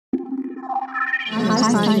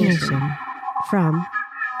Hi-Phi Nation from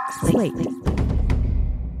Slate.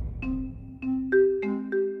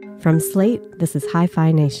 From Slate, this is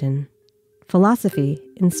Hi-Phi Nation, philosophy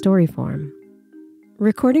in story form.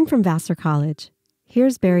 Recording from Vassar College,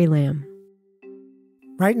 here's Barry Lamb.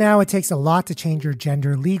 Right now, it takes a lot to change your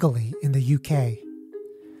gender legally in the UK.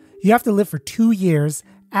 You have to live for 2 years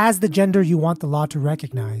as the gender you want the law to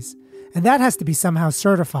recognize, and that has to be somehow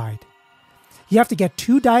certified. You have to get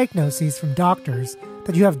 2 diagnoses from doctors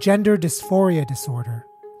that you have gender dysphoria disorder.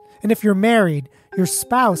 And if you're married, your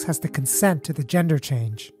spouse has to consent to the gender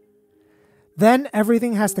change. Then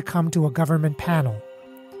everything has to come to a government panel,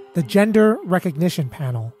 the Gender Recognition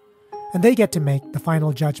Panel, and they get to make the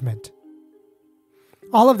final judgment.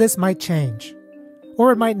 All of this might change,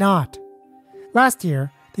 or it might not. Last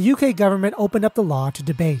year, the UK government opened up the law to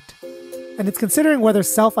debate, and it's considering whether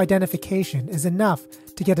self-identification is enough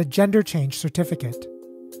to get a gender change certificate.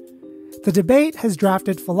 The debate has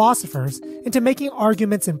drafted philosophers into making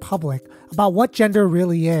arguments in public about what gender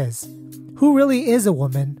really is, who really is a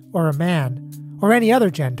woman or a man, or any other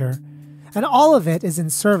gender, and all of it is in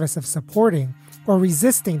service of supporting or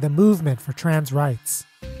resisting the movement for trans rights.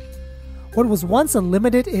 What was once a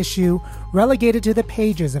limited issue relegated to the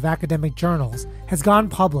pages of academic journals has gone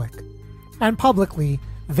public, and publicly,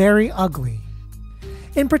 very ugly.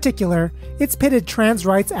 In particular, it's pitted trans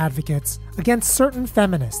rights advocates against certain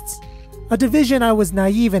feminists, a division I was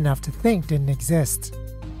naive enough to think didn't exist.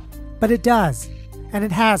 But it does, and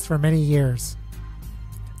it has for many years.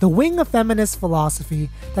 The wing of feminist philosophy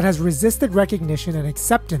that has resisted recognition and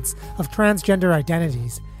acceptance of transgender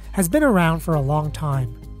identities has been around for a long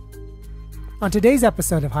time. On today's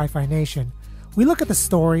episode of Hi-Phi Nation, we look at the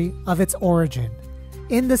story of its origin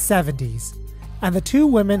in the 70s and the 2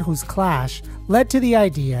 women whose clash led to the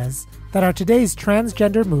ideas that are today's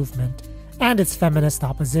transgender movement and its feminist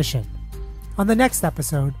opposition. On the next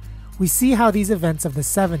episode, we see how these events of the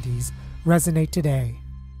 70s resonate today.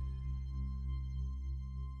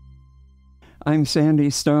 I'm Sandy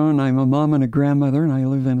Stone. I'm a mom and a grandmother, and I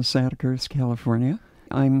live in Santa Cruz, California.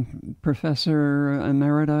 I'm Professor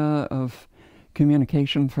Emerita of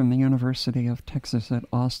Communication from the University of Texas at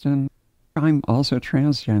Austin. I'm also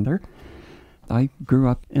transgender. I grew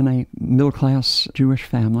up in a middle-class Jewish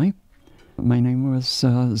family. My name was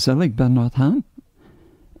Zelig Ben Natan,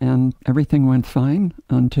 and everything went fine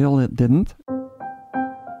until it didn't.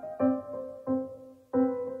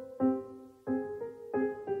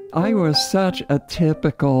 I was such a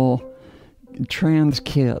typical trans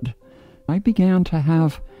kid. I began to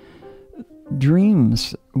have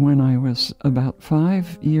dreams when I was about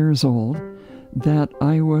 5 years old that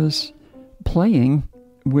I was playing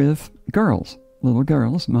with girls, little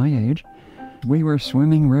girls my age. We were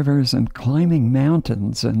swimming rivers and climbing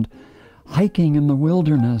mountains and hiking in the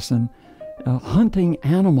wilderness and hunting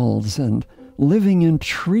animals and living in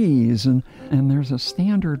trees. And there's a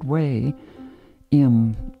standard way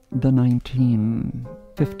in the 1950s,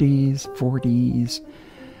 40s,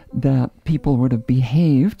 that people would have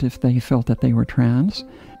behaved if they felt that they were trans.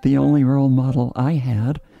 The only role model I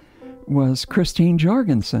had was Christine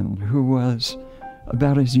Jorgensen, who was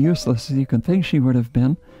about as useless as you could think she would have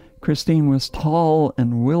been. Christine was tall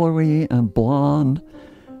and willowy and blonde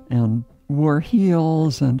and wore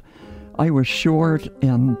heels, and I was short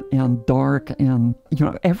and dark and,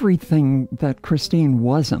 everything that Christine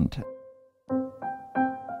wasn't.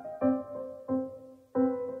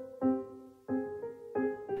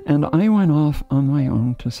 And I went off on my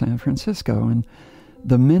own to San Francisco, and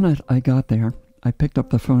the minute I got there, I picked up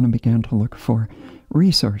the phone and began to look for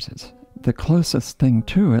resources. The closest thing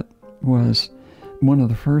to it was one of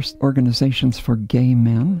the first organizations for gay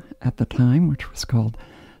men at the time, which was called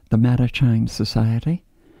the Metaphysics Society.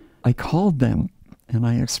 I called them, and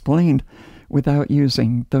I explained, without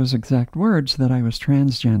using those exact words, that I was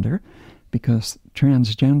transgender, because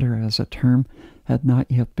transgender as a term had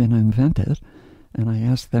not yet been invented. And I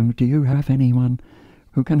asked them, do you have anyone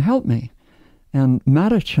who can help me? And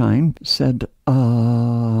Madachine said,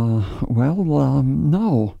 no.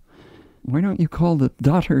 Why don't you call the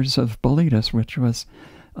Daughters of Bilitis, which was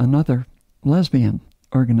another lesbian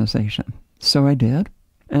organization? So I did.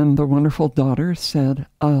 And the wonderful daughter said,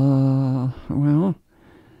 no,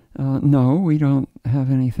 we don't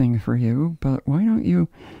have anything for you, but why don't you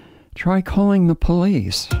try calling the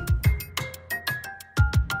police?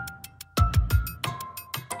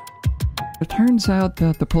 It turns out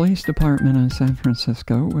that the police department in San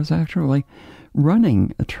Francisco was actually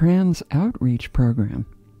running a trans outreach program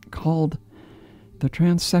called the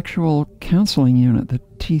Transsexual Counseling Unit, the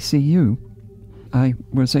TCU. I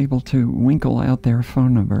was able to winkle out their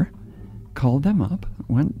phone number, called them up,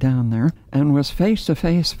 went down there, and was face to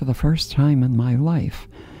face for the first time in my life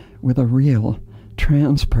with a real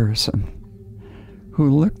trans person who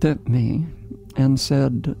looked at me and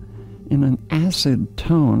said in an acid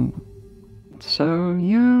tone, "So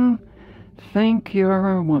you think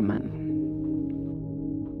you're a woman?"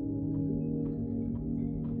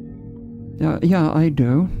 Yeah, I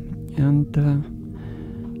do. And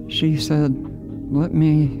she said, "Let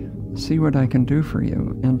me see what I can do for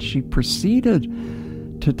you." And she proceeded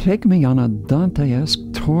to take me on a Dante-esque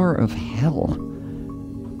tour of hell.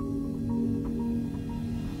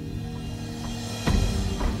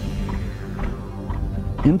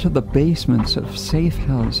 Into the basements of safe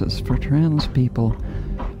houses for trans people.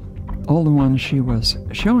 All the ones she was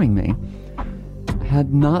showing me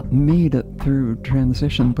had not made it through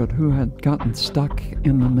transition, but who had gotten stuck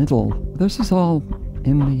in the middle. This is all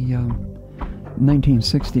in the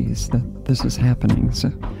 1960s that this is happening,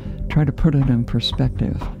 so try to put it in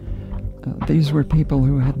perspective. These were people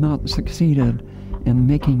who had not succeeded in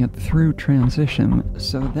making it through transition,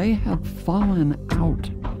 so they had fallen out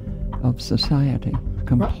of society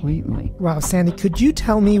completely. Wow, Sandy, could you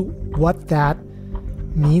tell me what that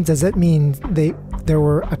means? Does it mean there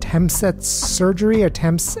were attempts at surgery,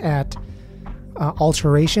 attempts at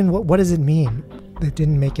alteration? What does it mean they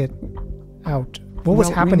didn't make it out? What was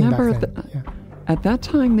happening back then? At that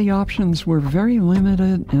time, the options were very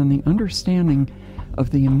limited, and the understanding of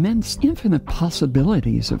the immense, infinite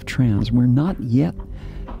possibilities of trans were not yet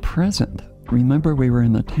present. Remember, we were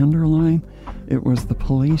in the Tenderloin. It was the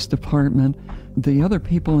police department. The other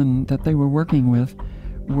people that they were working with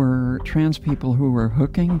were trans people who were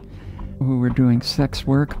hooking, who were doing sex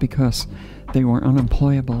work because they were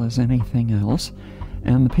unemployable as anything else.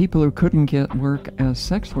 And the people who couldn't get work as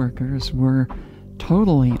sex workers were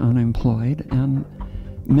totally unemployed, and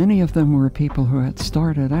many of them were people who had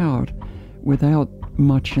started out without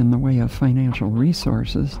much in the way of financial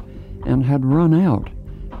resources and had run out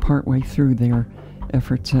partway through their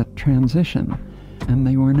efforts at transition. And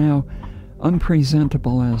they were now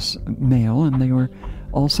unpresentable as male, and they were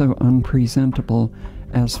also unpresentable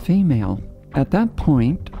as female. At that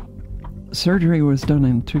point, surgery was done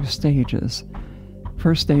in 2 stages.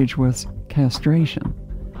 First stage was castration,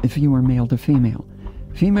 if you were male to female.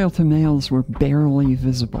 Female to males were barely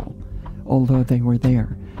visible, although they were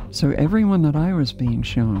there. So everyone that I was being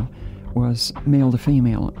shown was male to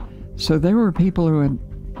female. So there were people who had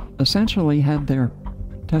essentially had their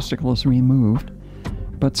testicles removed,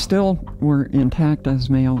 but still were intact as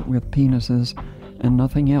male with penises and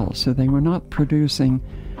nothing else. So they were not producing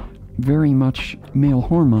very much male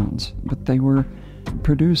hormones, but they were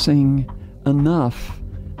producing enough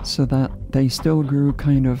so that they still grew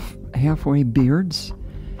kind of halfway beards,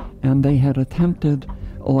 and they had attempted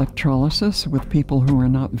electrolysis with people who were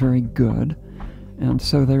not very good, and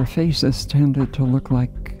so their faces tended to look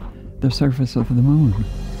like the surface of the moon.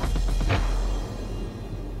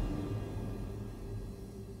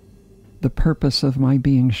 The purpose of my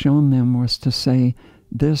being shown them was to say,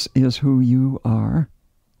 this is who you are.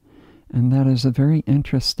 And that is a very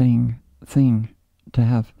interesting thing to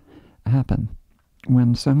have happen.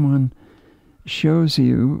 When someone shows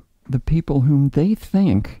you the people whom they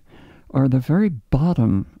think are the very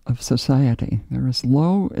bottom of society, they're as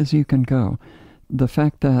low as you can go. The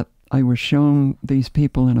fact that I was shown these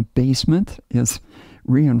people in a basement is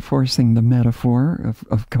reinforcing the metaphor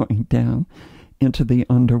of going down into the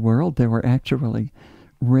underworld. There were actually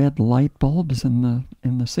red light bulbs in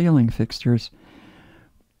the ceiling fixtures.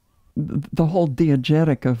 The whole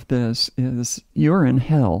diegetic of this is you're in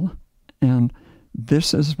hell, and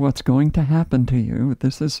this is what's going to happen to you.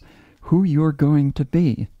 This is who you're going to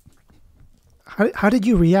be. How did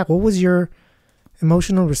you react? What was your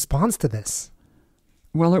emotional response to this?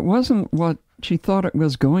 Well, it wasn't what she thought it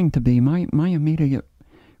was going to be. My immediate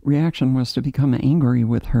reaction was to become angry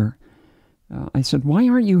with her. I said, why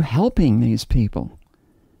aren't you helping these people?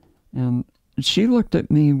 And she looked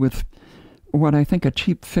at me with what I think a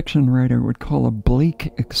cheap fiction writer would call a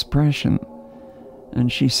bleak expression.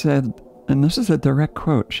 And she said, and this is a direct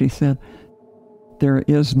quote, she said, there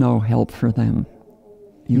is no help for them.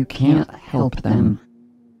 You can't help them.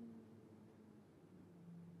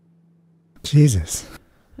 Jesus.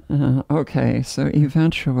 Okay, so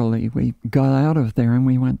eventually we got out of there and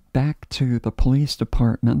we went back to the police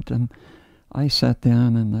department, and I sat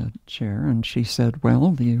down in the chair and she said,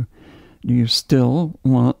 well, do you still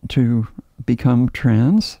want to become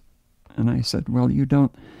trans? And I said, well, you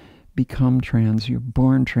don't become trans, you're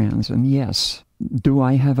born trans. And yes, do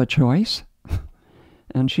I have a choice?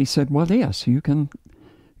 And she said, well, yes, you can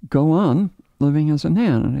go on living as a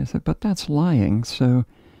man. And I said, but that's lying. So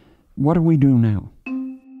what do we do now?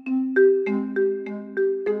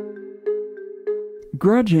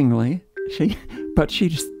 Grudgingly, she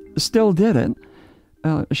still did it.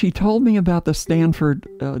 She told me about the Stanford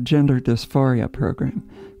gender dysphoria program,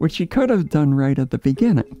 which she could have done right at the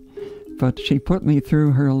beginning, but she put me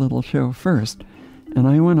through her little show first. And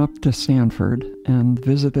I went up to Stanford and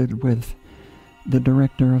visited with the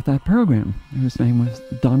director of that program, whose name was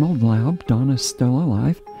Donald Laub. Don is still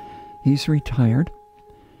alive. He's retired.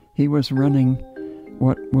 He was running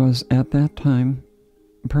what was at that time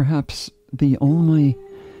perhaps the only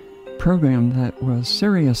program that was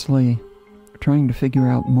seriously trying to figure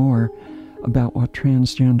out more about what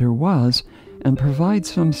transgender was and provide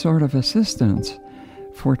some sort of assistance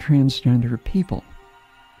for transgender people.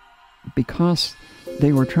 Because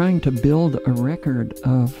they were trying to build a record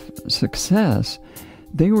of success,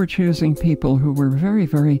 they were choosing people who were very,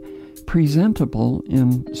 very presentable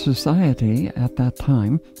in society at that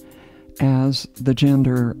time as the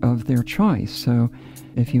gender of their choice. So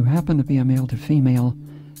if you happen to be a male to female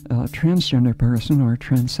transgender person, or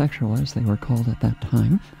transsexual as they were called at that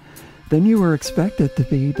time, then you were expected to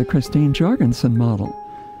be the Christine Jorgensen model.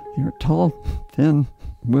 You're tall, thin,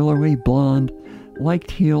 willowy, blonde,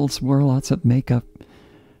 liked heels, wore lots of makeup,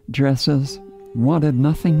 dresses, wanted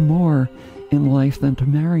nothing more in life than to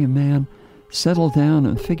marry a man, settle down,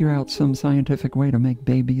 and figure out some scientific way to make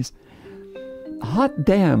babies. Hot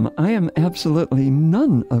damn, I am absolutely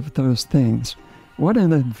none of those things. What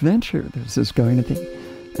an adventure this is going to be.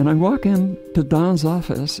 And I walk into Don's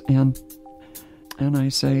office and I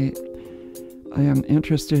say, I am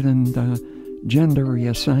interested in gender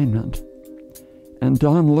reassignment. And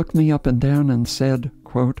Don looked me up and down and said,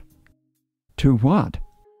 quote, "To what?"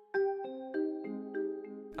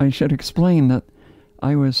 I should explain that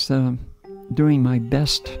I was doing my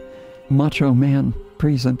best macho man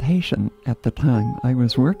presentation at the time. I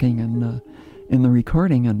was working in the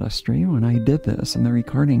recording industry when I did this, and the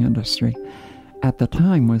recording industry at the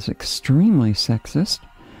time was extremely sexist.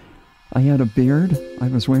 I had a beard, I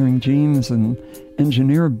was wearing jeans and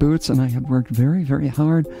engineer boots, and I had worked very, very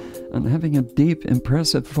hard on having a deep,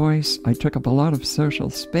 impressive voice. I took up a lot of social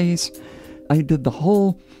space. I did the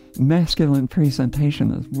whole masculine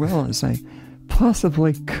presentation as well as I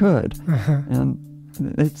possibly could. And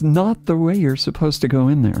it's not the way you're supposed to go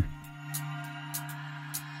in there.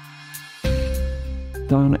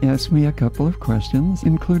 Don asked me a couple of questions,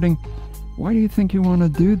 including, why do you think you want to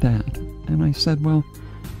do that? And I said, well,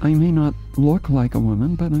 I may not look like a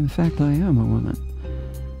woman, but in fact I am a woman.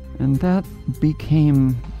 And that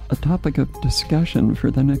became a topic of discussion for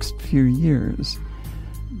the next few years.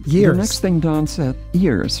 Years? The next thing Don said,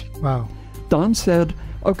 years. Wow. Don said,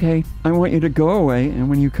 okay, I want you to go away, and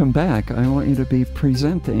when you come back, I want you to be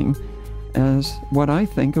presenting as what I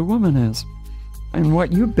think a woman is, and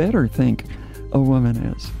what you better think a woman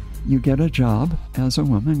is. You get a job as a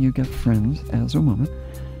woman, you get friends as a woman,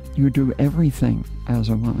 you do everything as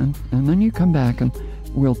a woman, and then you come back and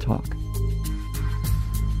we'll talk.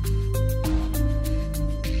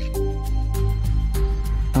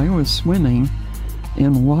 I was swimming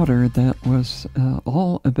in water that was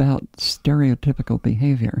all about stereotypical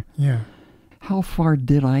behavior. Yeah. How far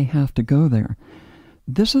did I have to go there?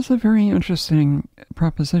 This is a very interesting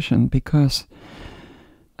proposition because,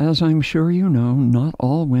 as I'm sure you know, not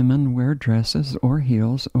all women wear dresses or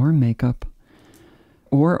heels or makeup,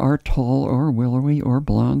 or are tall or willowy or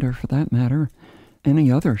blonde, or for that matter,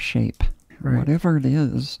 any other shape. Right. Whatever it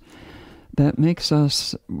is that makes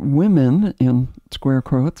us women, in square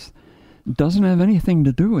quotes, doesn't have anything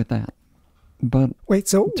to do with that. But wait,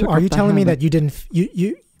 so are you telling me that you didn't,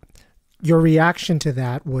 your reaction to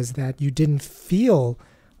that was that you didn't feel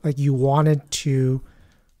like you wanted to,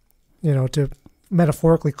 to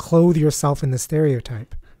metaphorically clothe yourself in the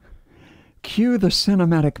stereotype? Cue the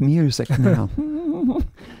cinematic music now.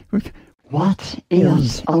 What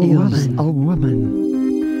is a woman? A woman.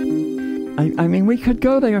 I mean, we could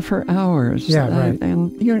go there for hours. Yeah, right.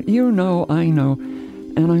 And you know, I know,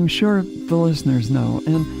 and I'm sure the listeners know.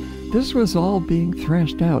 And this was all being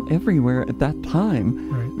threshed out everywhere at that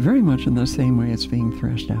time, right, very much in the same way it's being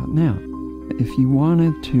threshed out now. If you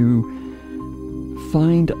wanted to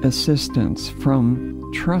find assistance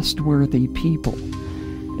from trustworthy people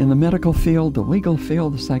in the medical field, the legal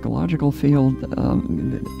field, the psychological field,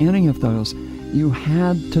 any of those, you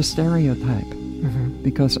had to stereotype. Mm-hmm.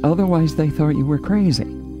 Because otherwise they thought you were crazy.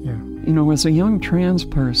 Yeah. As a young trans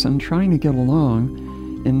person trying to get along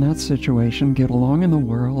in that situation, get along in the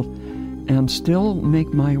world, and still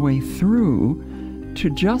make my way through to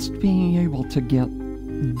just being able to get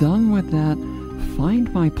done with that,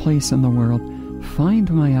 find my place in the world,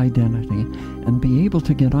 find my identity, and be able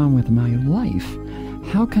to get on with my life,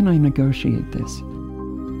 how can I negotiate this?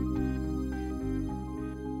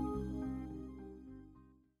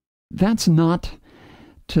 That's not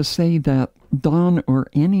to say that Don or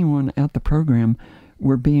anyone at the program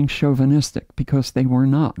were being chauvinistic, because they were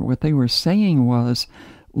not. What they were saying was,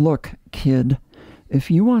 look, kid, if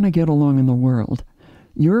you want to get along in the world,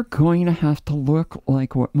 you're going to have to look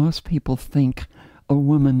like what most people think a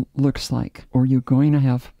woman looks like, or you're going to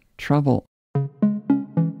have trouble.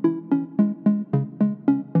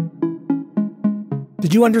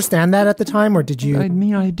 Did you understand that at the time, or did you? I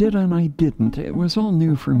mean, I did and I didn't. It was all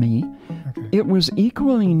new for me. Okay. It was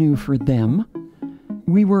equally new for them.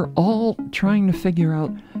 We were all trying to figure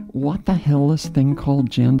out what the hell this thing called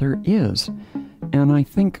gender is. And I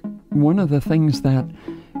think one of the things that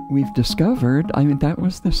we've discovered, I mean, that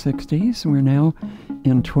was the 60s. We're now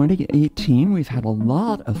in 2018. We've had a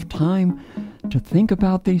lot of time to think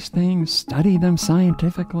about these things, study them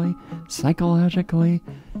scientifically, psychologically,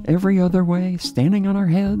 every other way, standing on our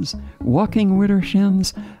heads, walking with our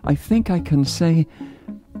shins. I think I can say,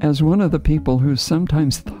 as one of the people who's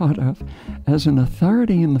sometimes thought of as an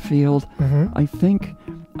authority in the field, I think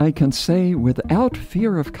I can say without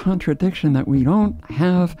fear of contradiction that we don't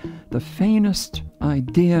have the faintest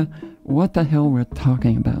idea what the hell we're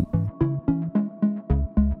talking about.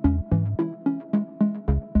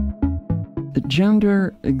 The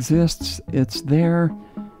gender exists, it's there,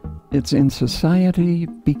 it's in society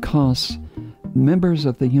because members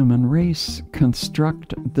of the human race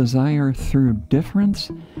construct desire through difference.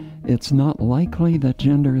 It's not likely that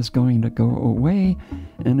gender is going to go away,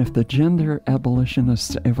 and if the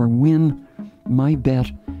gender-abolitionists ever win, my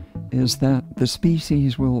bet is that the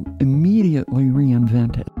species will immediately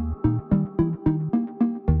reinvent it.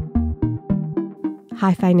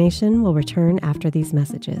 Hi-Phi Nation will return after these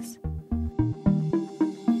messages.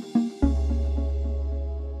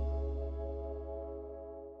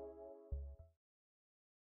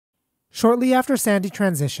 Shortly after Sandy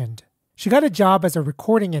transitioned, she got a job as a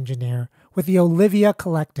recording engineer with the Olivia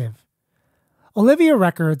Collective. Olivia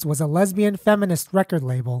Records was a lesbian feminist record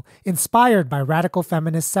label inspired by radical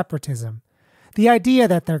feminist separatism, the idea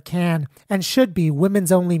that there can and should be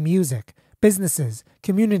women's-only music, businesses,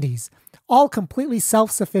 communities, all completely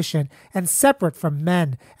self-sufficient and separate from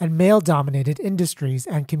men and male-dominated industries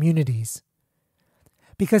and communities.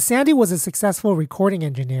 Because Sandy was a successful recording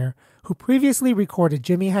engineer who previously recorded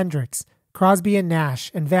Jimi Hendrix, Crosby and Nash,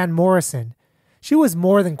 and Van Morrison, she was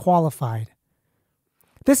more than qualified.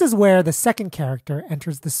 This is where the second character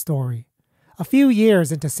enters the story, a few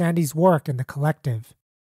years into Sandy's work in the collective.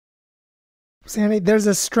 Sandy, there's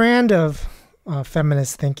a strand of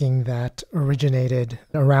feminist thinking that originated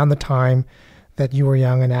around the time that you were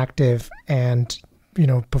young and active, and,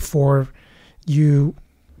 before you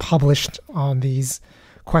published on these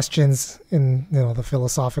questions in the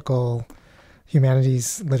philosophical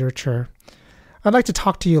humanities literature. I'd like to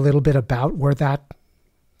talk to you a little bit about where that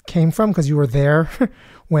came from, because you were there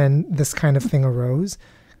when this kind of thing arose.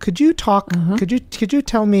 Could you talk? Could you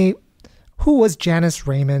tell me, who was Janice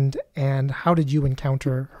Raymond and how did you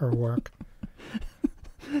encounter her work?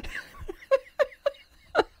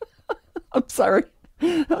 I'm sorry.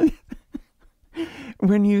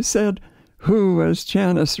 When you said, who was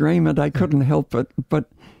Janice Raymond, I couldn't help but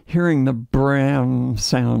hearing the Bram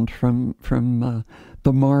sound from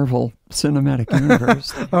the Marvel Cinematic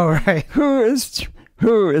Universe. Oh, right. Who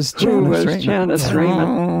is Janice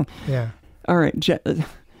Raymond? Yeah. All right.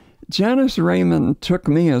 Janice Raymond took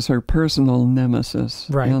me as her personal nemesis.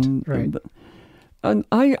 Right, And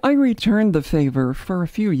I returned the favor for a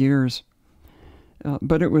few years,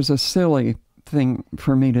 but it was a silly thing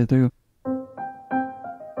for me to do.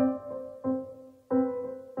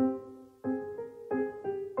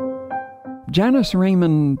 Janice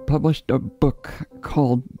Raymond published a book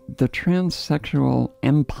called The Transsexual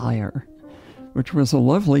Empire, which was a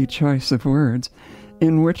lovely choice of words,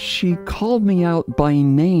 in which she called me out by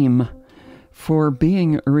name for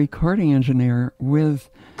being a recording engineer with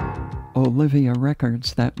Olivia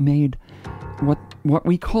Records that made what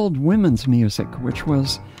we called women's music, which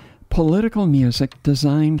was political music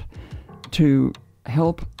designed to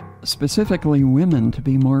help specifically women to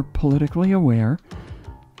be more politically aware.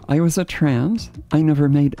 I was a trans. I never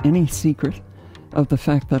made any secret of the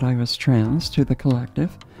fact that I was trans to the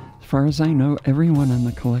collective. As far as I know, everyone in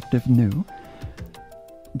the collective knew.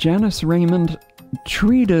 Janice Raymond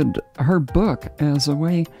treated her book as a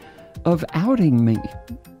way of outing me.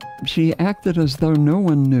 She acted as though no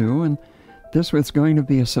one knew, and this was going to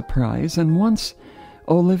be a surprise. And once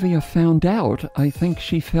Olivia found out, I think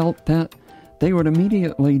she felt that they would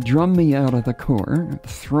immediately drum me out of the Corps,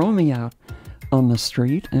 throw me out on the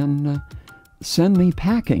street, and send me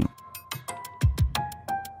packing.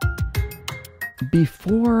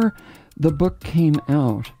 Before the book came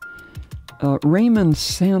out, Raymond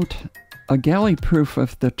sent a galley proof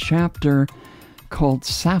of the chapter called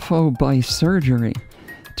Sappho by Surgery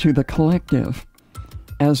to the collective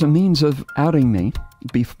as a means of outing me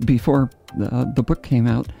before the book came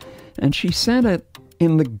out. And she sent it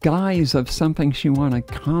in the guise of something she wanted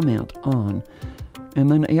to comment on. And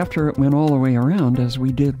then after it went all the way around, as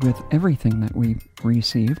we did with everything that we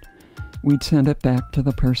received, we'd send it back to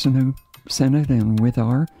the person who sent it in with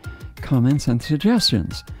our comments and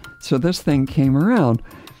suggestions. So this thing came around.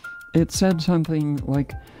 It said something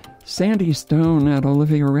like, Sandy Stone at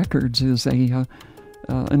Olivia Records is an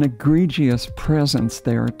egregious presence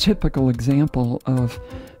there, a typical example of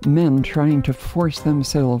men trying to force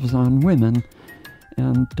themselves on women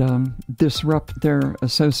and disrupt their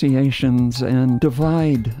associations and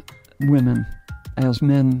divide women, as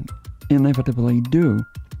men inevitably do.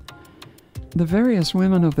 The various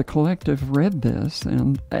women of the collective read this,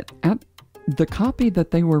 and the copy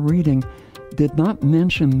that they were reading did not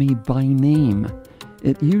mention me by name.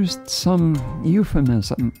 It used some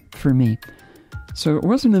euphemism for me. So it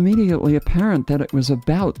wasn't immediately apparent that it was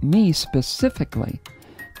about me specifically.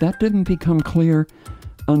 That didn't become clear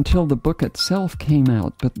until the book itself came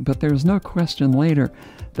out, but there's no question later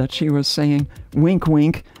that she was saying, wink,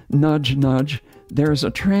 wink, nudge, nudge, there's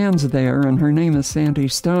a trans there and her name is Sandy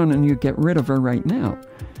Stone and you get rid of her right now.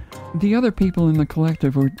 The other people in the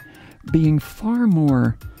collective were being far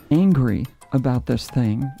more angry about this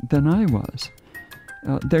thing than I was.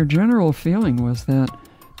 Their general feeling was that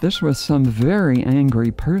this was some very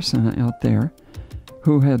angry person out there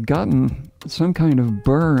who had gotten some kind of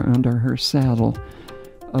burr under her saddle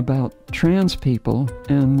about trans people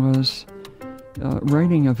and was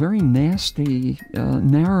writing a very nasty,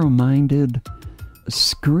 narrow-minded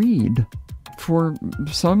screed for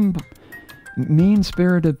some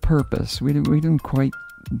mean-spirited purpose. We didn't quite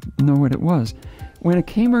know what it was. When it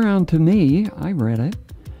came around to me, I read it,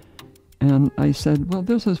 and I said, well,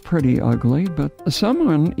 this is pretty ugly, but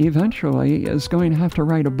someone eventually is going to have to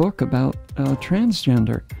write a book about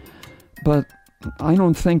transgender. But I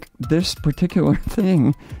don't think this particular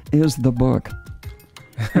thing is the book.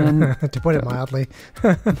 And, to put it mildly.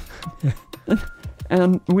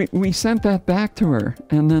 And we sent that back to her,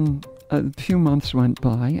 and then a few months went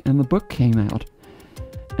by, and the book came out.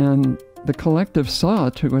 And the collective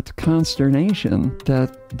saw, to its consternation,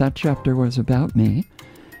 that that chapter was about me.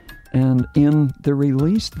 And in the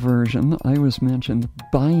released version, I was mentioned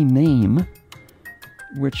by name,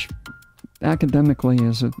 which academically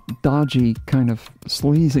is a dodgy, kind of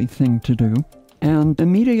sleazy thing to do. And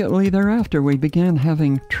immediately thereafter, we began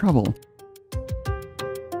having trouble.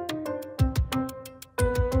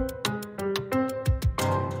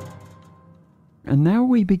 And now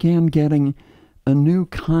we began getting a new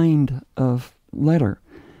kind of letter.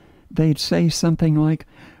 They'd say something like,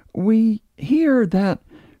 we hear that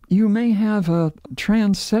you may have a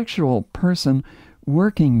transsexual person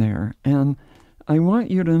working there, and I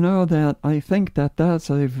want you to know that I think that that's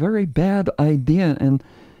a very bad idea, and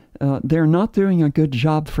they're not doing a good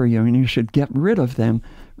job for you, and you should get rid of them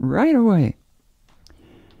right away.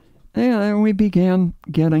 And we began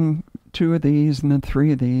getting 2 of these, and then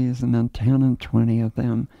 3 of these, and then 10 and 20 of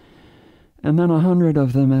them, and then 100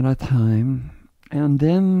 of them at a time. And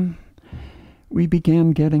then we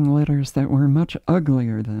began getting letters that were much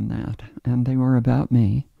uglier than that, and they were about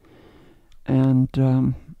me,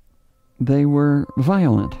 and they were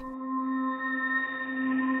violent.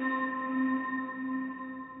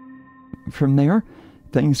 From there,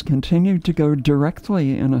 things continued to go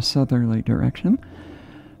directly in a southerly direction.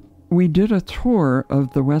 We did a tour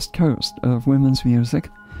of the West Coast of women's music.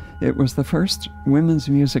 It was the first women's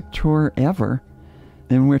music tour ever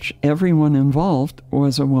in which everyone involved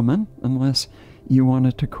was a woman, unless you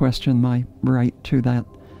wanted to question my right to that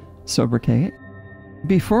sobriquet.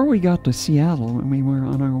 Before we got to Seattle, when we were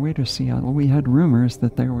on our way to Seattle, we had rumors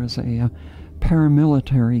that there was a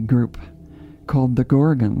paramilitary group called the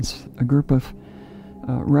Gorgons, a group of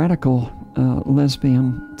radical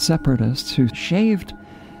lesbian separatists who shaved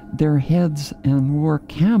their heads and wore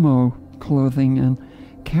camo clothing and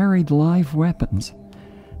carried live weapons,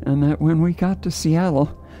 and that when we got to Seattle,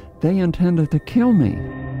 they intended to kill me.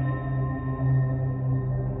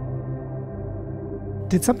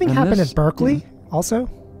 Did something happen at Berkeley also?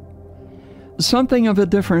 Something of a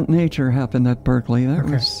different nature happened at Berkeley. That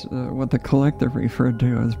was what the collective referred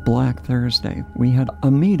to as Black Thursday. We had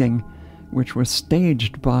a meeting which was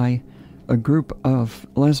staged by a group of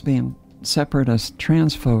lesbian separatist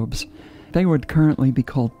transphobes. They would currently be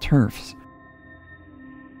called TERFs.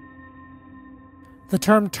 The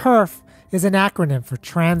term TERF is an acronym for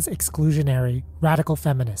Trans Exclusionary Radical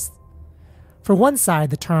Feminist. For one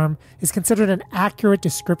side, the term is considered an accurate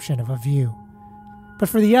description of a view, but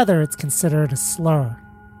for the other, it's considered a slur.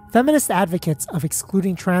 Feminist advocates of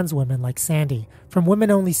excluding trans women like Sandy from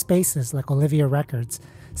women-only spaces like Olivia Records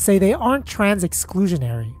say they aren't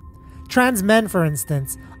trans-exclusionary. Trans men, for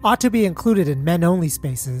instance, ought to be included in men-only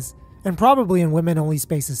spaces, and probably in women-only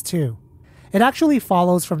spaces too. It actually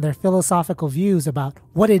follows from their philosophical views about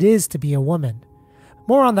what it is to be a woman.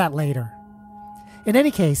 More on that later. In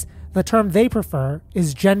any case, the term they prefer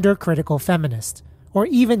is gender-critical feminist, or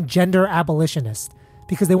even gender-abolitionist,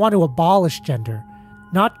 because they want to abolish gender,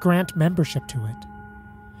 not grant membership to it.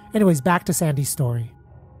 Anyways, back to Sandy's story.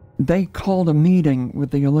 They called a meeting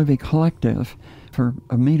with the Olivia Collective for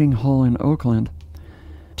a meeting hall in Oakland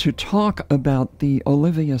to talk about the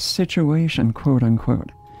Olivia situation, quote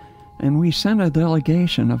unquote. And we sent a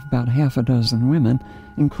delegation of about half a dozen women,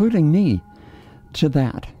 including me, to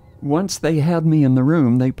that. Once they had me in the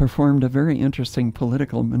room, they performed a very interesting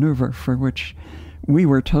political maneuver for which we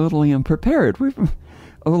were totally unprepared.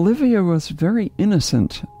 Olivia was very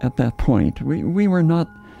innocent at that point. We were not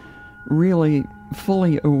really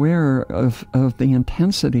fully aware of the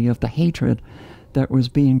intensity of the hatred that was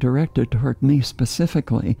being directed toward me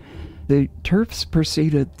specifically. The TERFs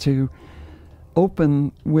proceeded to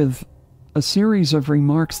open with a series of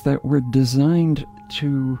remarks that were designed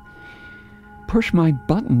to push my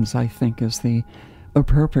buttons, I think is the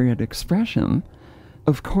appropriate expression.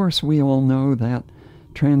 Of course, we all know that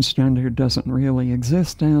transgender doesn't really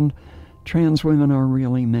exist and trans women are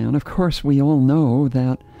really men. Of course, we all know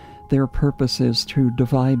that their purpose is to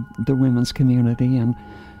divide the women's community and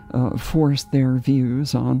force their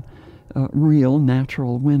views on real,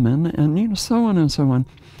 natural women, and so on and so on.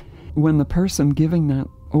 When the person giving that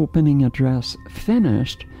opening address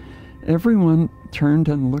finished, everyone turned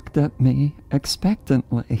and looked at me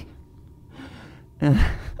expectantly. And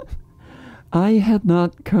I had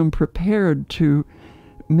not come prepared to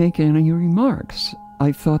make any remarks.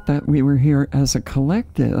 I thought that we were here as a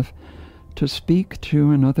collective to speak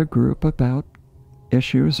to another group about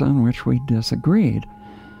issues on which we disagreed.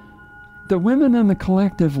 The women in the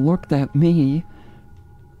collective looked at me,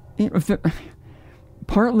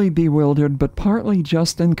 partly bewildered, but partly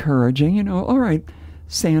just encouraging, all right,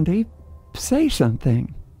 Sandy, say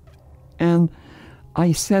something. And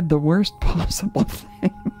I said the worst possible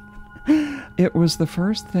thing. It was the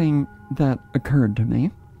first thing that occurred to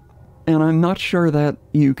me. And I'm not sure that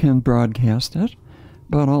you can broadcast it,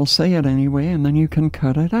 but I'll say it anyway, and then you can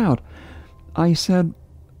cut it out. I said,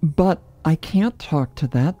 but I can't talk to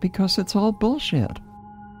that because it's all bullshit.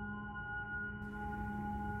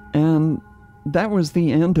 And that was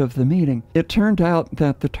the end of the meeting. It turned out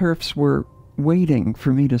that the TERFs were waiting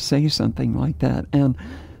for me to say something like that, and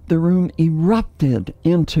the room erupted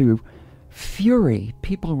into fury.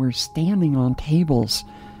 People were standing on tables,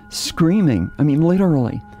 screaming,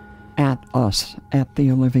 literally, at us, at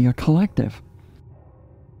the Olivia Collective.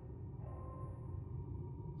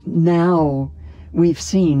 Now we've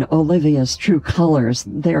seen Olivia's true colors.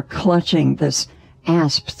 They're clutching this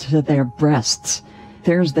asp to their breasts.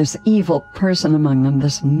 There's this evil person among them,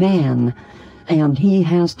 this man, and he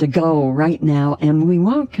has to go right now, and we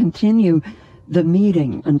won't continue the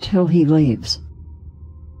meeting until he leaves.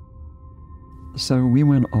 So we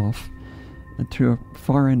went off to a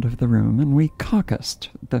far end of the room, and we caucused.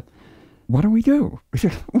 What do we do?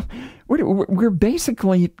 We're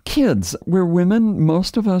basically kids. We're women.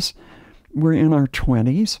 Most of us were in our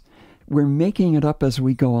 20s. We're making it up as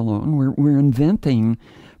we go along. We're inventing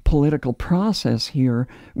political process here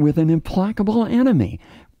with an implacable enemy.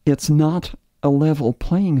 It's not a level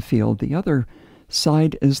playing field. The other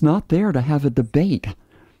side is not there to have a debate.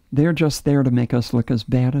 They're just there to make us look as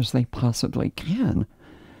bad as they possibly can.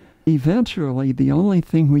 Eventually, the only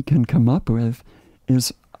thing we can come up with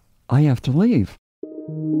is, I have to leave.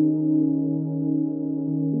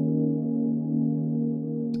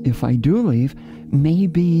 If I do leave,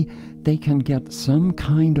 maybe they can get some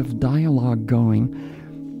kind of dialogue going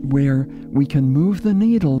where we can move the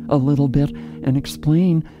needle a little bit and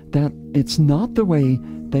explain that it's not the way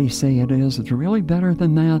they say it is. It's really better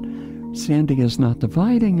than that. Sandy is not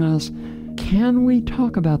dividing us. Can we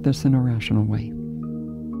talk about this in a rational way?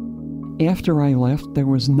 After I left, there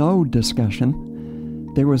was no discussion.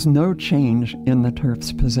 There was no change in the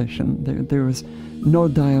TERF's position. There was no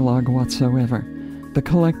dialogue whatsoever. The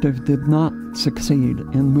collective did not succeed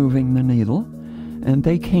in moving the needle, and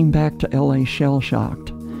they came back to LA shell-shocked.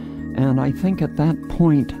 And I think at that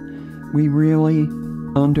point, we really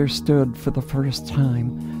understood for the first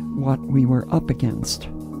time what we were up against.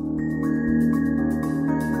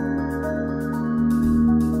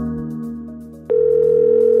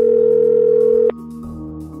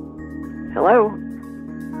 Hello?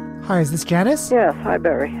 Hi, is this Janice? Yes, hi,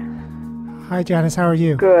 Barry. Hi, Janice. How are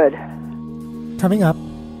you? Good. Coming up,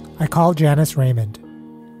 I call Janice Raymond.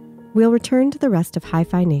 We'll return to the rest of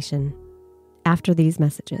Hi-Phi Nation after these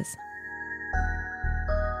messages.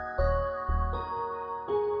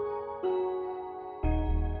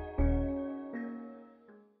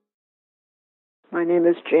 My name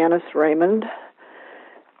is Janice Raymond.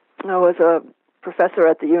 I was a professor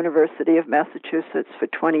at the University of Massachusetts for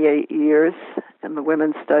 28 years in the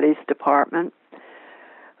Women's Studies Department.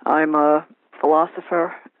 I'm a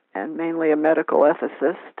philosopher and mainly a medical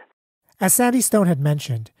ethicist. As Sandy Stone had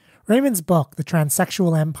mentioned, Raymond's book, The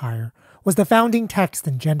Transsexual Empire, was the founding text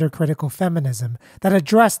in gender-critical feminism that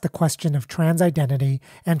addressed the question of trans identity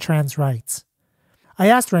and trans rights. I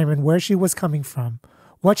asked Raymond where she was coming from,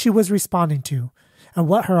 what she was responding to, and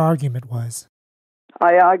what her argument was.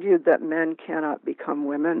 I argued that men cannot become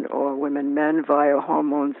women or women men via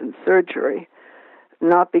hormones and surgery,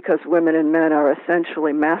 not because women and men are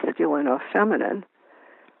essentially masculine or feminine,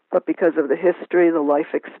 but because of the history, the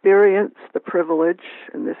life experience, the privilege,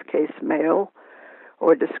 in this case male,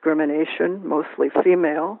 or discrimination, mostly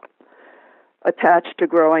female, attached to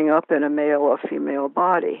growing up in a male or female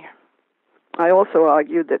body. I also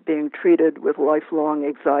argued that being treated with lifelong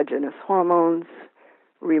exogenous hormones,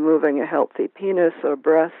 removing a healthy penis or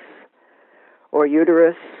breasts or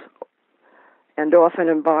uterus, and often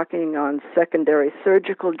embarking on secondary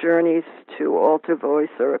surgical journeys to alter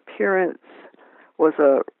voice or appearance was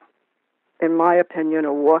in my opinion,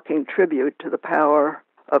 a walking tribute to the power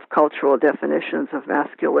of cultural definitions of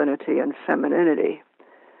masculinity and femininity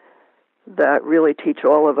that really teach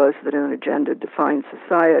all of us that in a gender-defined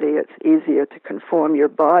society, it's easier to conform your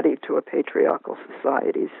body to a patriarchal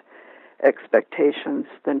society's expectations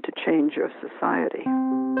than to change your society.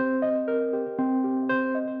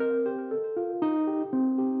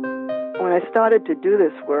 When I started to do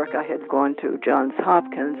this work, I had gone to Johns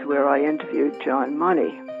Hopkins, where I interviewed John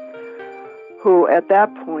Money, who at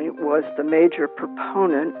that point was the major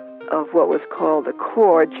proponent of what was called the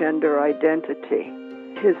core gender identity.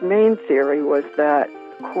 His main theory was that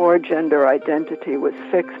core gender identity was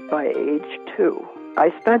fixed by age 2.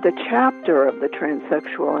 I spent a chapter of the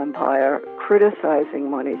Transsexual Empire criticizing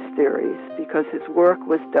Money's theories because his work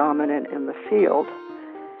was dominant in the field.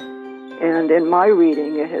 And in my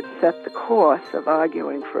reading, it had set the course of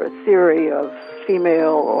arguing for a theory of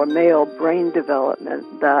female or male brain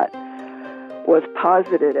development that was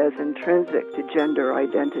posited as intrinsic to gender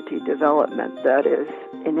identity development, that is,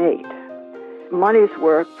 innate. Money's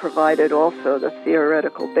work provided also the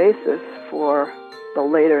theoretical basis for the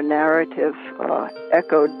later narrative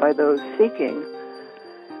echoed by those seeking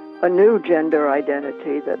a new gender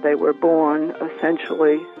identity, that they were born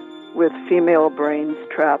essentially with female brains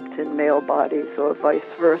trapped in male bodies or vice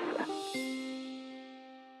versa.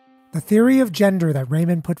 The theory of gender that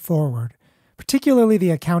Raymond put forward, particularly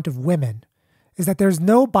the account of women, is that there's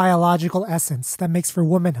no biological essence that makes for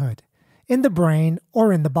womanhood, in the brain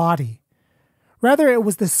or in the body. Rather, it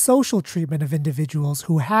was the social treatment of individuals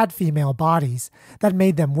who had female bodies that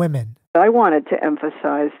made them women. I wanted to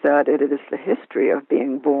emphasize that it is the history of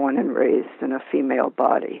being born and raised in a female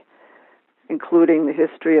body, including the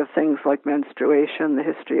history of things like menstruation, the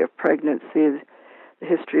history of pregnancy, the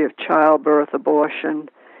history of childbirth, abortion,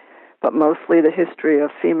 but mostly the history of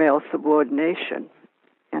female subordination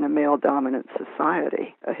in a male-dominant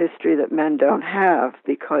society, a history that men don't have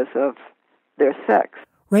because of their sex.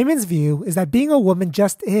 Raymond's view is that being a woman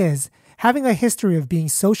just is having a history of being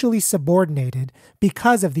socially subordinated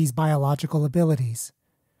because of these biological abilities.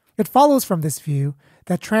 It follows from this view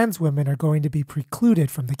that trans women are going to be precluded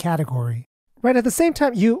from the category. Right, at the same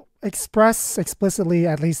time, you express explicitly,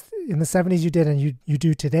 at least in the 70s you did and you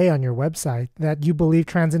do today on your website, that you believe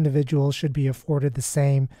trans individuals should be afforded the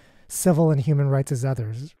same civil and human rights as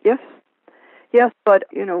others. Yes, but,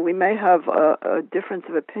 we may have a difference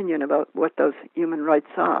of opinion about what those human rights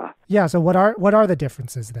are. Yeah, so what are the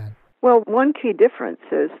differences then? Well, one key difference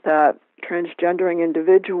is that transgendering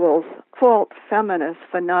individuals fault feminists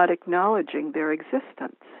for not acknowledging their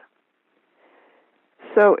existence.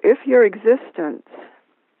 So if your existence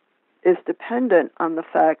is dependent on the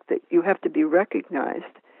fact that you have to be recognized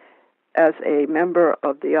as a member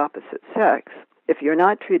of the opposite sex, if you're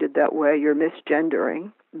not treated that way, you're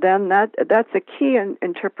misgendering, then that's a key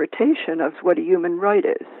interpretation of what a human right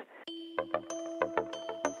is.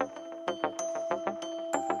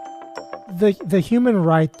 the human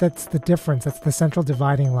right, that's the difference, that's the central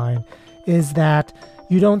dividing line, is that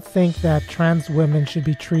you don't think that trans women should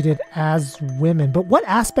be treated as women. But what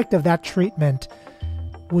aspect of that treatment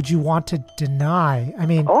would you want to deny? I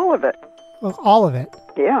mean... all of it. Well, all of it?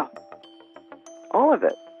 Yeah. All of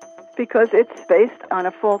it. Because it's based on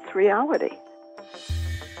a false reality.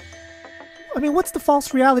 I mean, what's the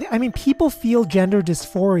false reality? I mean, people feel gender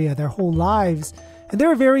dysphoria their whole lives, and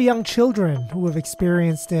there are very young children who have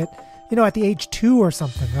experienced it, at the age 2 or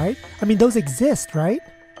something, right? I mean, those exist, right?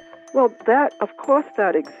 Well, of course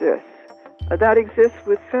that exists. That exists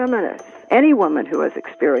with feminists. Any woman who has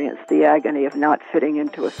experienced the agony of not fitting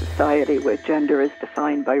into a society where gender is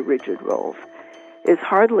defined by rigid roles is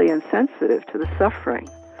hardly insensitive to the suffering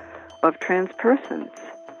of trans persons.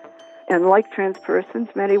 And like trans persons,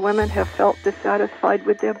 many women have felt dissatisfied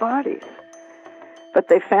with their bodies. But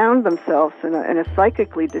they found themselves in a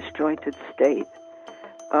psychically disjointed state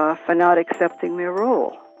for not accepting their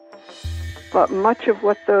role. But much of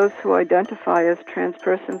what those who identify as trans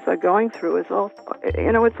persons are going through is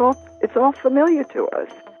it's all familiar to us.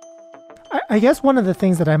 I guess one of the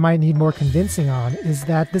things that I might need more convincing on is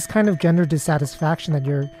that this kind of gender dissatisfaction that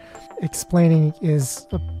you're explaining is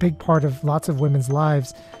a big part of lots of women's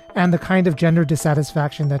lives, and the kind of gender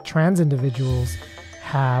dissatisfaction that trans individuals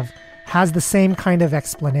have has the same kind of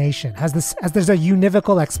explanation, as there's a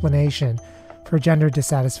univocal explanation for gender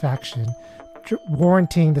dissatisfaction,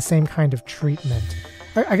 warranting the same kind of treatment.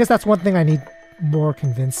 I guess that's one thing I need more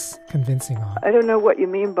convincing on. I don't know what you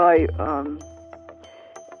mean by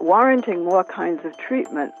warranting more kinds of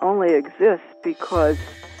treatment. Only exists because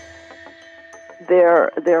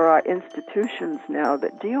there are institutions now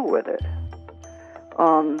that deal with it.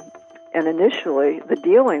 And initially, the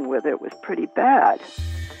dealing with it was pretty bad.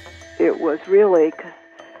 It was really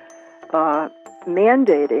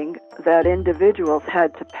mandating that individuals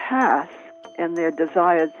had to pass in their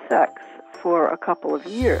desired sex for a couple of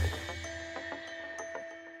years.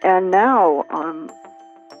 And now,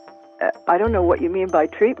 I don't know what you mean by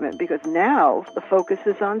treatment, because now the focus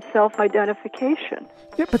is on self-identification.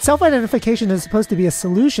 Yeah, but self-identification is supposed to be a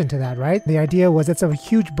solution to that, right? The idea was it's a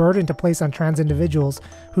huge burden to place on trans individuals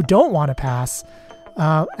who don't want to pass.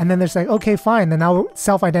 And then they're saying, okay, fine. Then now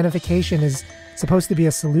self-identification is supposed to be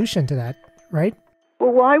a solution to that, right?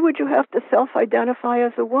 Well, why would you have to self-identify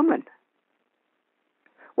as a woman?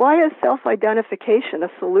 Why is self-identification a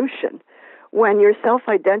solution when you're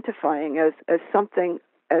self-identifying as something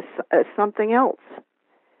else?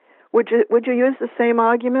 Would you use the same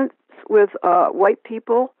arguments with white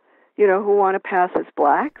people, who want to pass as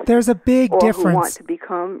blacks? There's a big difference. Or who want to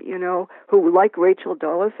become, who, like Rachel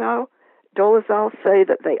Dolezal, say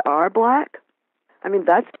that they are black? I mean,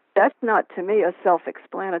 that's not, to me, a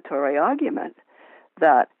self-explanatory argument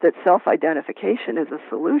that self-identification is a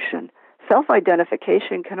solution.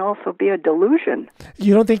 Self-identification can also be a delusion.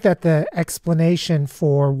 You don't think that the explanation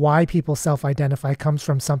for why people self-identify comes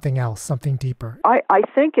from something else, something deeper? I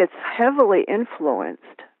think it's heavily influenced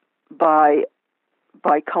by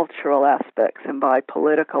cultural aspects and by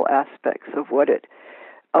political aspects of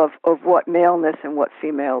what maleness and what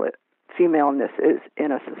femaleness is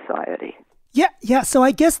in a society. Yeah. So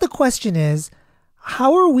I guess the question is,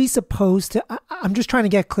 how are we supposed to? I'm just trying to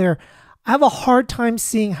get clear. I have a hard time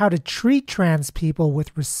seeing how to treat trans people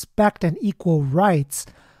with respect and equal rights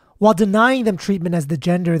while denying them treatment as the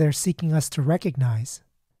gender they're seeking us to recognize.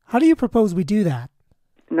 How do you propose we do that?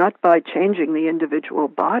 Not by changing the individual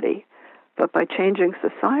body, but by changing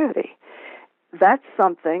society. That's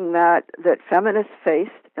something that feminists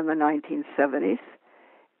faced in the 1970s.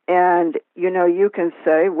 And, you can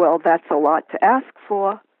say, well, that's a lot to ask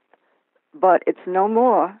for, but it's no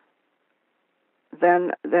more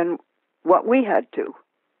than what we had to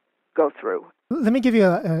go through. Let me give you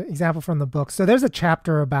an example from the book. So there's a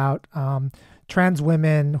chapter about trans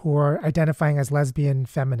women who are identifying as lesbian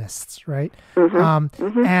feminists, right?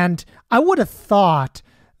 Mm-hmm. And I would have thought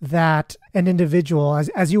that an individual,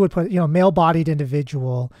 as you would put, male-bodied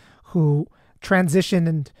individual who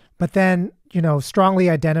transitioned, but then, strongly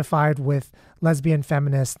identified with lesbian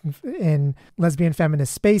feminists in lesbian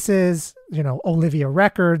feminist spaces, Olivia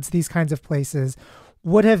Records, these kinds of places,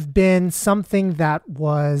 would have been something that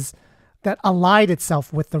allied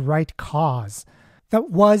itself with the right cause, that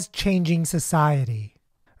was changing society,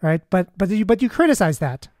 right? But you criticize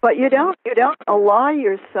that. But you don't ally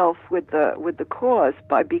yourself with the cause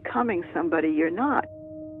by becoming somebody you're not.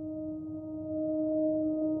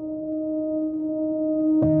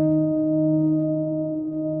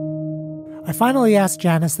 I finally asked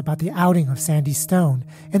Janice about the outing of Sandy Stone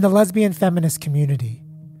in the lesbian feminist community.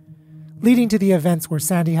 leading to the events where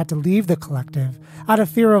Sandy had to leave the collective out of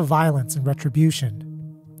fear of violence and retribution.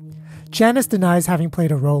 Janice denies having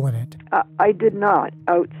played a role in it. I did not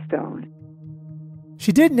out Stone.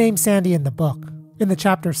 She did name Sandy in the book, in the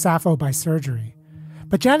chapter Sappho by Surgery,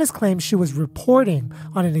 but Janice claims she was reporting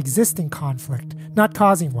on an existing conflict, not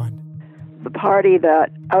causing one. The party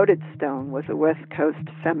that outed Stone was a West Coast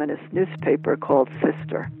feminist newspaper called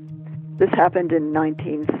Sister. This happened in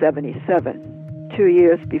 1977, 2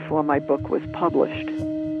 years before my book was published.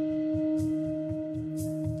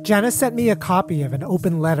 Janice sent me a copy of an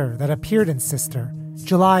open letter that appeared in Sister,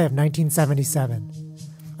 July of 1977.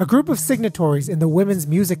 A group of signatories in the women's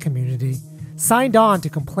music community signed on to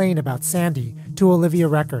complain about Sandy to Olivia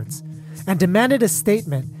Records and demanded a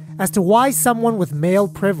statement as to why someone with male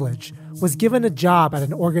privilege was given a job at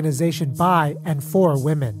an organization by and for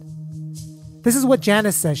women. This is what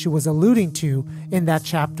Janice says she was alluding to in that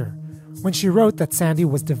chapter, when she wrote that Sandy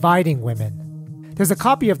was dividing women. There's a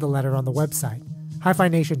copy of the letter on the website,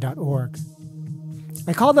 hiphination.org.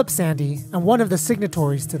 I called up Sandy and one of the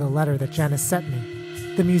signatories to the letter that Janice sent me,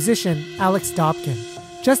 the musician Alex Dobkin,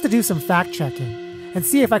 just to do some fact-checking and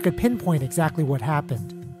see if I could pinpoint exactly what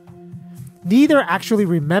happened. Neither actually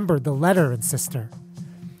remembered the letter in Sister,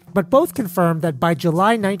 but both confirmed that by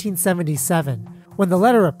July 1977, when the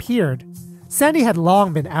letter appeared, Sandy had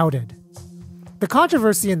long been outed. The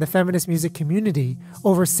controversy in the feminist music community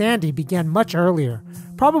over Sandy began much earlier,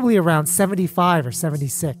 probably around 75 or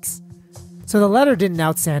 76. So the letter didn't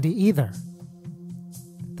out Sandy either.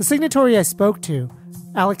 The signatory I spoke to,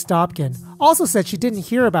 Alex Dobkin, also said she didn't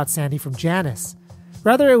hear about Sandy from Janice.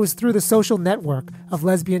 Rather, it was through the social network of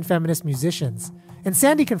lesbian feminist musicians, and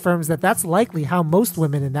Sandy confirms that that's likely how most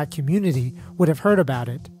women in that community would have heard about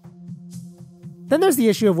it. Then there's the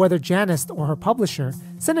issue of whether Janice or her publisher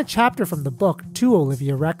sent a chapter from the book to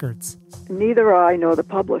Olivia Records. Neither I nor the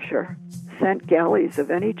publisher sent galleys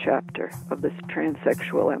of any chapter of this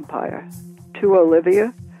transsexual empire to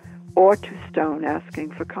Olivia or to Stone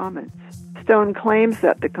asking for comments. Stone claims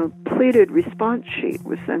that the completed response sheet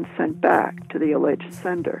was then sent back to the alleged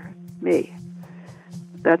sender, me.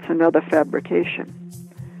 That's another fabrication.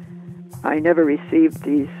 I never received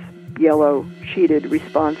these yellow sheeted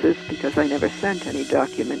responses because I never sent any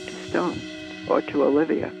document to Stone or to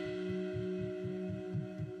Olivia.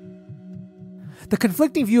 The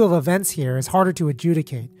conflicting view of events here is harder to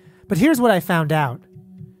adjudicate, but here's what I found out.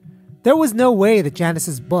 There was no way that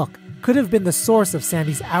Janice's book could have been the source of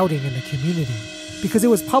Sandy's outing in the community, because it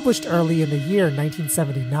was published early in the year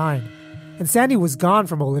 1979, and Sandy was gone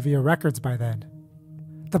from Olivia Records by then.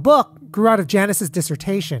 The book grew out of Janice's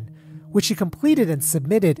dissertation, which she completed and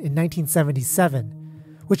submitted in 1977,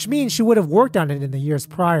 which means she would have worked on it in the years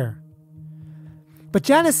prior. But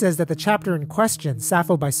Janice says that the chapter in question,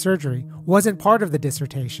 Sappho by Surgery, wasn't part of the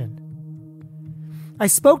dissertation. I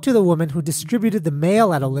spoke to the woman who distributed the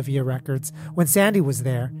mail at Olivia Records when Sandy was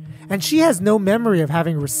there, and she has no memory of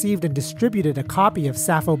having received and distributed a copy of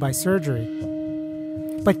Sappho by Surgery.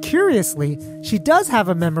 But curiously, she does have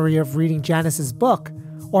a memory of reading Janice's book,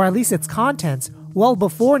 or at least its contents, well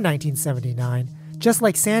before 1979, just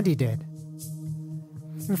like Sandy did.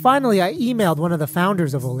 And finally, I emailed one of the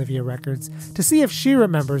founders of Olivia Records to see if she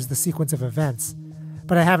remembers the sequence of events,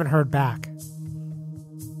 but I haven't heard back.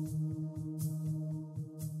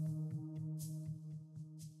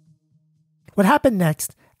 What happened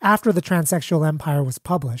next, after the Transsexual Empire was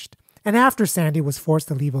published, and after Sandy was forced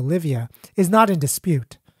to leave Olivia, is not in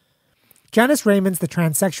dispute. Janice Raymond's The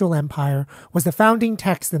Transsexual Empire was the founding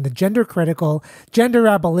text in the gender-critical,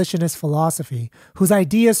 gender-abolitionist philosophy whose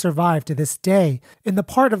ideas survive to this day in the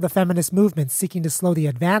part of the feminist movement seeking to slow the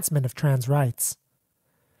advancement of trans rights.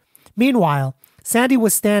 Meanwhile, Sandy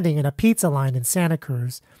was standing in a pizza line in Santa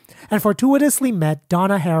Cruz and fortuitously met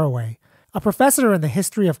Donna Haraway, a professor in the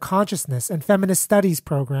History of Consciousness and Feminist Studies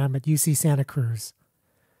program at UC Santa Cruz.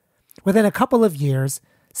 Within a couple of years,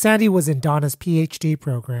 Sandy was in Donna's PhD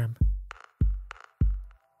program.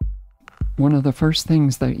 One of the first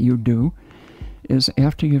things that you do is,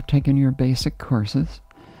 after you've taken your basic courses,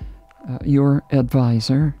 your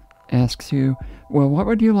advisor asks you, well, what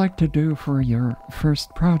would you like to do for your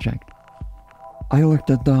first project? I looked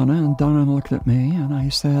at Donna, and Donna looked at me, and I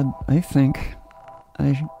said, I think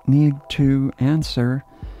I need to answer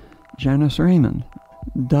Janice Raymond.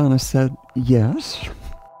 Donna said, yes.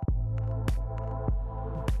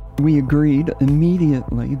 We agreed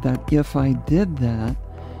immediately that if I did that,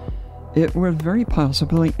 it would very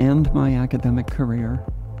possibly end my academic career.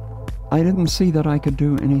 I didn't see that I could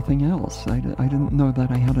do anything else. I didn't know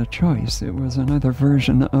that I had a choice. It was another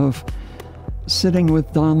version of sitting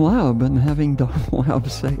with Don Laub and having Don Laub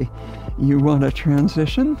say, You want to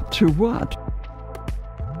transition to what?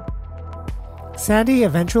 Sandy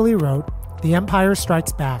eventually wrote The Empire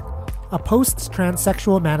Strikes Back, a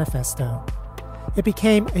post-transsexual manifesto. It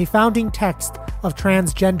became a founding text of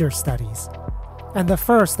transgender studies, and the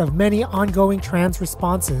first of many ongoing trans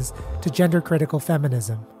responses to gender-critical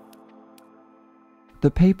feminism.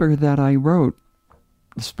 The paper that I wrote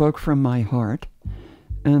spoke from my heart,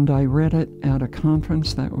 and I read it at a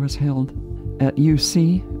conference that was held at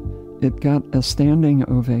UC. It got a standing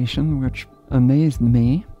ovation, which amazed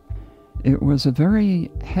me. It was a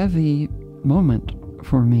very heavy moment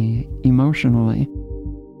for me emotionally.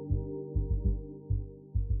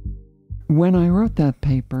 When I wrote that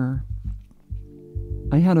paper,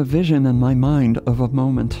 I had a vision in my mind of a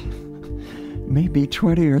moment, maybe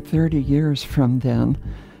 20 or 30 years from then,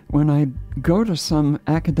 when I'd go to some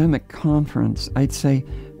academic conference, I'd say,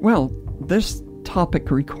 well, this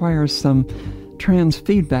topic requires some trans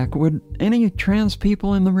feedback. Would any trans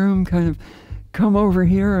people in the room kind of come over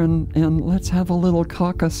here and let's have a little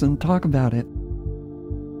caucus and talk about it?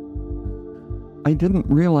 I didn't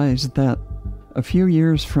realize that a few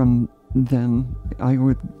years from then I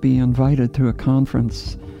would be invited to a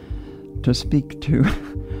conference to speak to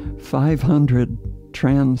 500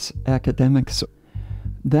 trans academics.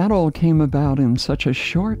 That all came about in such a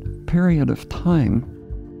short period of time.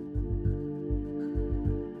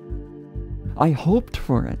 I hoped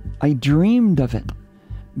for it. I dreamed of it.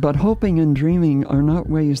 But hoping and dreaming are not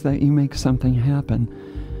ways that you make something happen.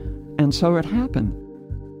 And so it happened.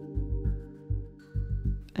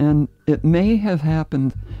 And it may have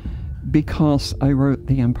happened because I wrote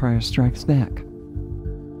The Empire Strikes Back.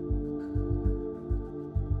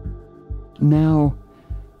 Now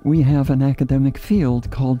we have an academic field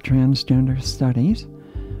called transgender studies,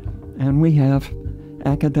 and we have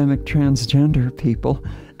academic transgender people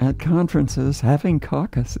at conferences having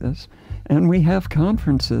caucuses, and we have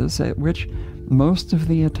conferences at which most of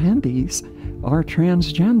the attendees are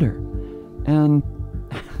transgender. And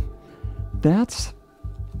that's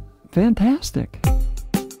fantastic.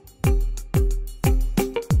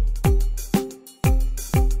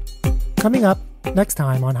 Coming up next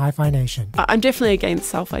time on Hi-Phi Nation. I'm definitely against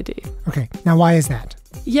self-ID. Okay, now why is that?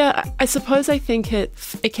 Yeah, I suppose I think it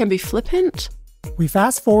can be flippant. We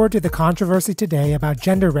fast forward to the controversy today about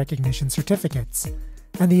gender recognition certificates,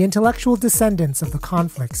 and the intellectual descendants of the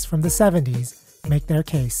conflicts from the 70s make their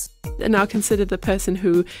case. And now consider the person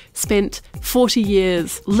who spent 40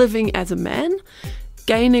 years living as a man,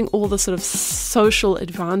 gaining all the sort of social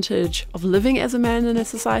advantage of living as a man in a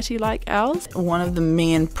society like ours. One of the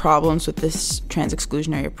main problems with this trans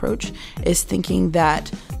exclusionary approach is thinking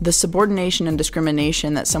that the subordination and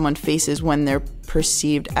discrimination that someone faces when they're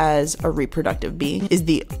perceived as a reproductive being is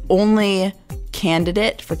the only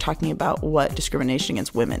candidate for talking about what discrimination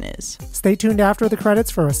against women is. Stay tuned after the credits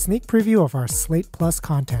for a sneak preview of our Slate Plus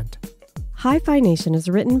content. Hi-Phi Nation is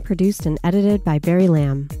written, produced, and edited by Barry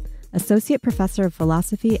Lamb, Associate Professor of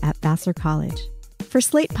Philosophy at Vassar College. For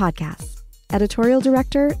Slate Podcasts, Editorial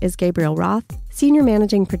Director is Gabriel Roth, Senior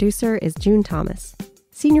Managing Producer is June Thomas,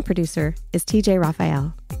 Senior Producer is TJ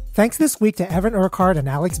Raphael. Thanks this week to Evan Urquhart and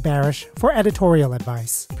Alex Barish for editorial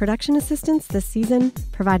advice. Production assistance this season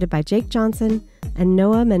provided by Jake Johnson and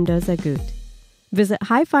Noah Mendoza-Gut. Visit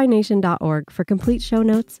hiphination.org for complete show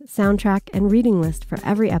notes, soundtrack, and reading list for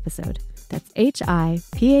every episode. That's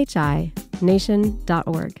HIPHI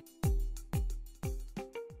nation.org.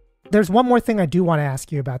 There's one more thing I do want to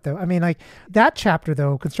ask you about, though. I mean, like, that chapter,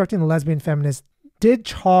 though, Constructing the Lesbian Feminist, did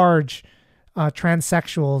charge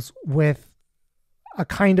transsexuals with a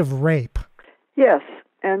kind of rape. Yes,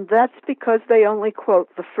 and that's because they only quote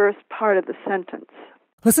the first part of the sentence.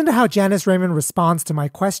 Listen to how Janice Raymond responds to my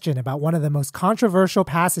question about one of the most controversial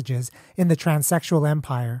passages in the transsexual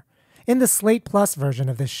empire in the Slate Plus version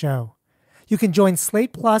of this show. You can join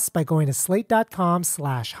Slate Plus by going to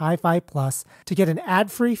slate.com/Hi-Phi Plus to get an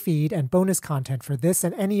ad-free feed and bonus content for this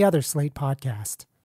and any other Slate podcast.